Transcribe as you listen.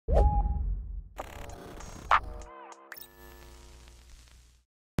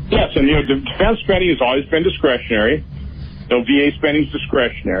Yes, and defense spending has always been discretionary. VA spending is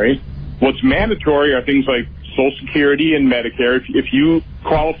discretionary. What's mandatory are things like Social Security and Medicare. If you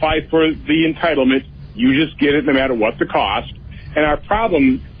qualify for the entitlement, you just get it no matter what the cost. And our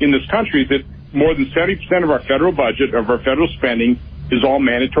problem in this country is that more than 70% of our federal budget, of our federal spending, is all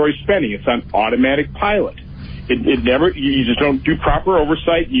mandatory spending. It's on automatic pilot. It never, you just don't do proper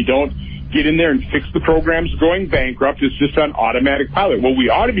oversight. You don't get in there and fix the programs going bankrupt. It's just on automatic pilot. What we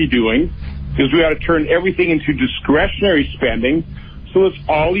ought to be doing is we ought to turn everything into discretionary spending, so let's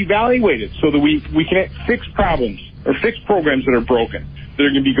all evaluate it so that we can fix problems or fix programs that are broken, that are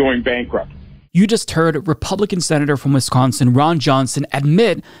going to be going bankrupt. You just heard Republican Senator from Wisconsin, Ron Johnson,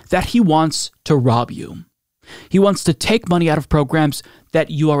 admit that he wants to rob you. He wants to take money out of programs that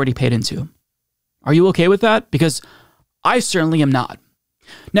you already paid into. Are you okay with that? Because I certainly am not.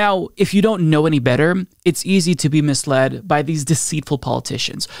 Now, if you don't know any better, it's easy to be misled by these deceitful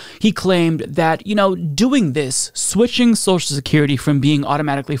politicians. He claimed that, doing this, switching Social Security from being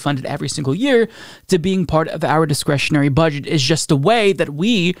automatically funded every single year to being part of our discretionary budget is just a way that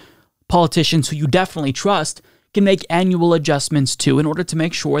we, politicians who you definitely trust, can make annual adjustments to in order to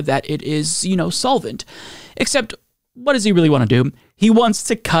make sure that it is, solvent. Except, what does he really want to do? He wants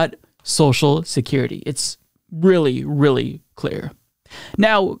to cut Social Security. It's really, really clear.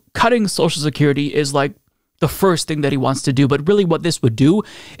 Now, cutting Social Security is like the first thing that he wants to do, but really what this would do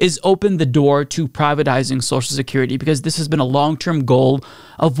is open the door to privatizing Social Security, because this has been a long-term goal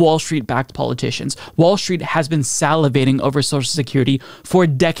of Wall Street-backed politicians. Wall Street has been salivating over Social Security for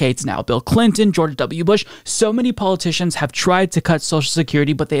decades now. Bill Clinton, George W. Bush, so many politicians have tried to cut Social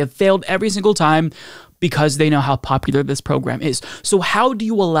Security, but they have failed every single time because they know how popular this program is. So how do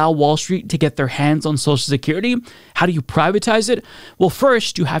you allow Wall Street to get their hands on Social Security? How do you privatize it? Well,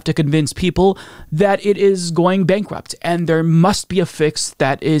 first, you have to convince people that it is going bankrupt, and there must be a fix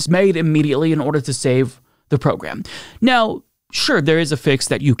that is made immediately in order to save the program. Now, sure, there is a fix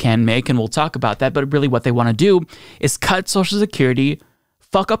that you can make, and we'll talk about that, but really what they want to do is cut Social Security,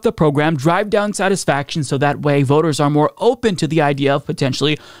 fuck up the program, drive down satisfaction so that way voters are more open to the idea of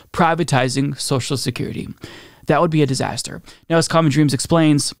potentially privatizing Social Security. That would be a disaster. Now, as Common Dreams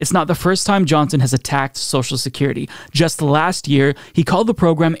explains, it's not the first time Johnson has attacked Social Security. Just last year, he called the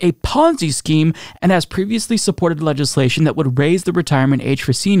program a Ponzi scheme and has previously supported legislation that would raise the retirement age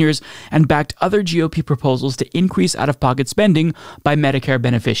for seniors and backed other GOP proposals to increase out-of-pocket spending by Medicare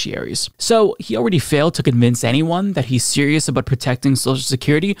beneficiaries. So he already failed to convince anyone that he's serious about protecting Social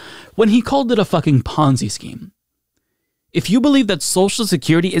Security when he called it a fucking Ponzi scheme. If you believe that Social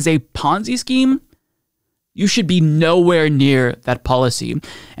Security is a Ponzi scheme, you should be nowhere near that policy.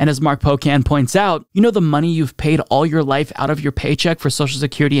 And as Mark Pocan points out, the money you've paid all your life out of your paycheck for Social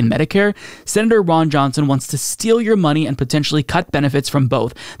Security and Medicare? Senator Ron Johnson wants to steal your money and potentially cut benefits from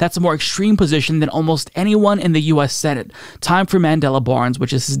both. That's a more extreme position than almost anyone in the U.S. Senate. Time for Mandela Barnes,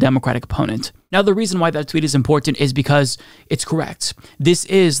 which is his Democratic opponent. Now, the reason why that tweet is important is because it's correct. This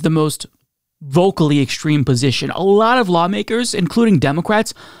is the most vocally extreme position. A lot of lawmakers, including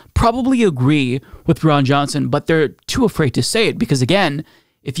Democrats, probably agree with Ron Johnson, but they're too afraid to say it because, again,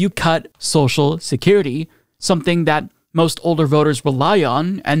 if you cut Social Security, something that most older voters rely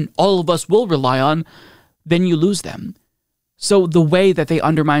on, and all of us will rely on, then you lose them. So the way that they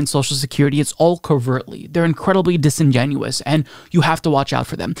undermine Social Security, it's all covertly. They're incredibly disingenuous, and you have to watch out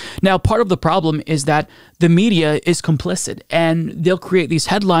for them. Now, part of the problem is that the media is complicit, and they'll create these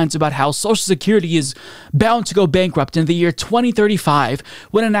headlines about how Social Security is bound to go bankrupt in the year 2035,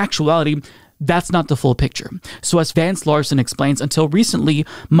 when in actuality, that's not the full picture. So as Vance Larson explains, until recently,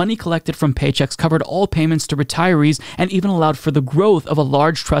 money collected from paychecks covered all payments to retirees and even allowed for the growth of a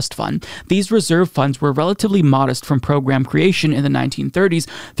large trust fund. These reserve funds were relatively modest from program creation in the 1930s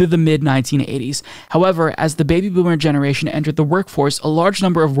through the mid-1980s. However, as the baby boomer generation entered the workforce, a large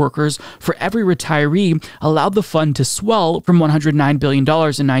number of workers for every retiree allowed the fund to swell from $109 billion in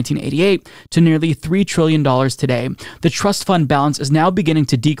 1988 to nearly $3 trillion today. The trust fund balance is now beginning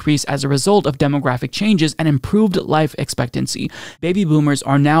to decrease as a result of demographic changes and improved life expectancy. Baby boomers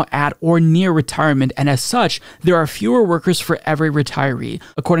are now at or near retirement, and as such, there are fewer workers for every retiree.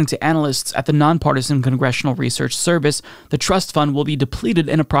 According to analysts at the Nonpartisan Congressional Research Service, the trust fund will be depleted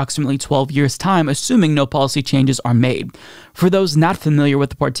in approximately 12 years' time, assuming no policy changes are made. For those not familiar with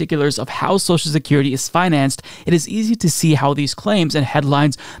the particulars of how Social Security is financed, it is easy to see how these claims and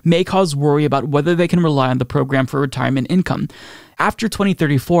headlines may cause worry about whether they can rely on the program for retirement income. after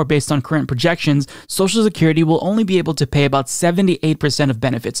 2034, based on current projections, Social Security will only be able to pay about 78% of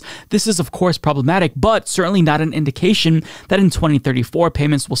benefits. This is, of course, problematic, but certainly not an indication that in 2034,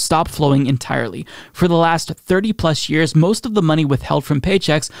 payments will stop flowing entirely. For the last 30 plus years, most of the money withheld from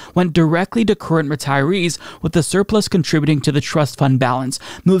paychecks went directly to current retirees, with the surplus contributing to the trust fund balance.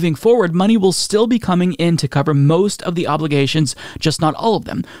 Moving forward, money will still be coming in to cover most of the obligations, just not all of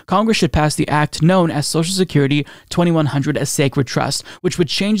them. Congress should pass the act known as Social Security 2100, a sacred trust, which would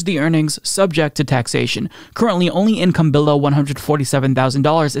change the earnings subject to taxation. Currently, only income below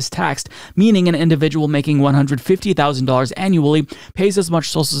 $147,000 is taxed, meaning an individual making $150,000 annually pays as much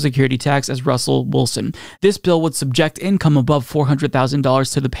Social Security tax as Russell Wilson. This bill would subject income above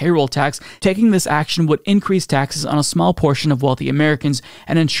 $400,000 to the payroll tax. Taking this action would increase taxes on a small portion of wealthy Americans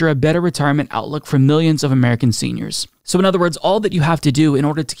and ensure a better retirement outlook for millions of American seniors. So in other words, all that you have to do in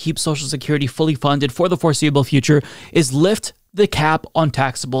order to keep Social Security fully funded for the foreseeable future is lift the cap on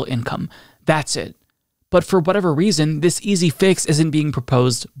taxable income. That's it. But for whatever reason, this easy fix isn't being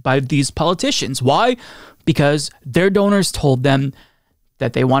proposed by these politicians. Why? Because their donors told them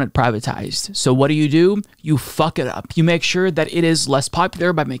that they want it privatized. So what do? You fuck it up. You make sure that it is less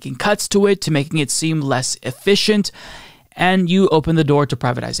popular by making cuts to it, to making it seem less efficient, and you open the door to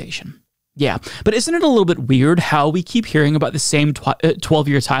privatization. Yeah, but isn't it a little bit weird how we keep hearing about the same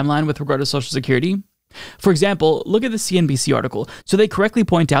 12-year timeline with regard to Social Security? For example, look at the CNBC article. So they correctly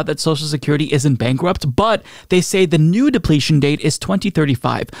point out that Social Security isn't bankrupt, but they say the new depletion date is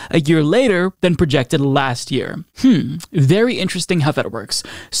 2035, a year later than projected last year. Very interesting how that works.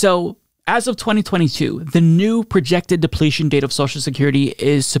 So as of 2022, the new projected depletion date of Social Security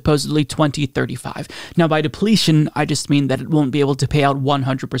is supposedly 2035. Now, by depletion, I just mean that it won't be able to pay out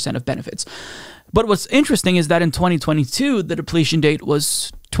 100% of benefits. But what's interesting is that in 2022, the depletion date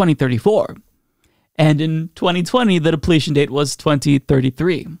was 2034. And in 2020, the depletion date was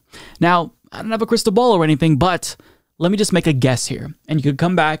 2033. Now, I don't have a crystal ball or anything, but let me just make a guess here, and you could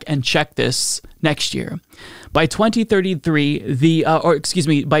come back and check this next year. By 2033,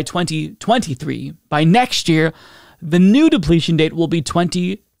 by 2023, by next year, the new depletion date will be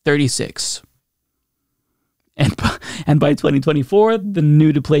 2036. And by 2024, the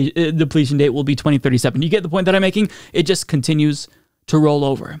new depletion date will be 2037. You get the point that I'm making? It just continues to roll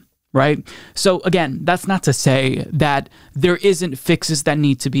over. Right? So again, that's not to say that there isn't fixes that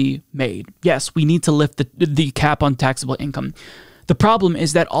need to be made. Yes, we need to lift the cap on taxable income. The problem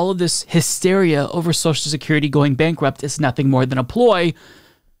is that all of this hysteria over Social Security going bankrupt is nothing more than a ploy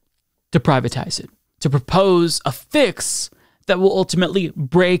to privatize it, to propose a fix that will ultimately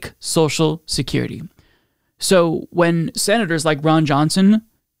break Social Security. So when senators like Ron Johnson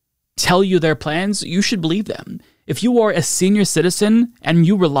tell you their plans, you should believe them. If you are a senior citizen and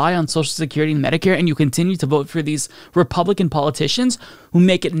you rely on Social Security and Medicare and you continue to vote for these Republican politicians who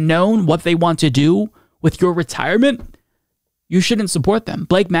make it known what they want to do with your retirement, you shouldn't support them.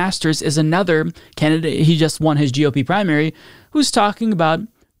 Blake Masters is another candidate. He just won his GOP primary, who's talking about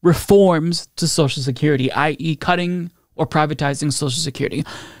reforms to Social Security, i.e. cutting or privatizing Social Security.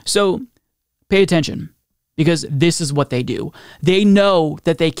 So pay attention, because this is what they do. They know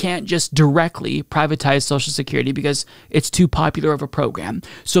that they can't just directly privatize Social Security because it's too popular of a program.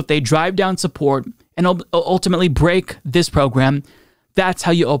 So if they drive down support and ultimately break this program, that's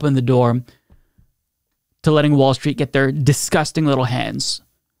how you open the door to letting Wall Street get their disgusting little hands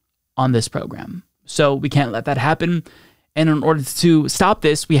on this program. So we can't let that happen. And in order to stop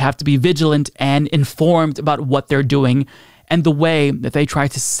this, we have to be vigilant and informed about what they're doing and the way that they try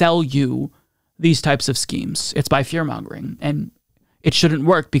to sell you these types of schemes. It's by fear-mongering, and it shouldn't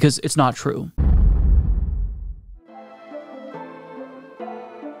work because it's not true.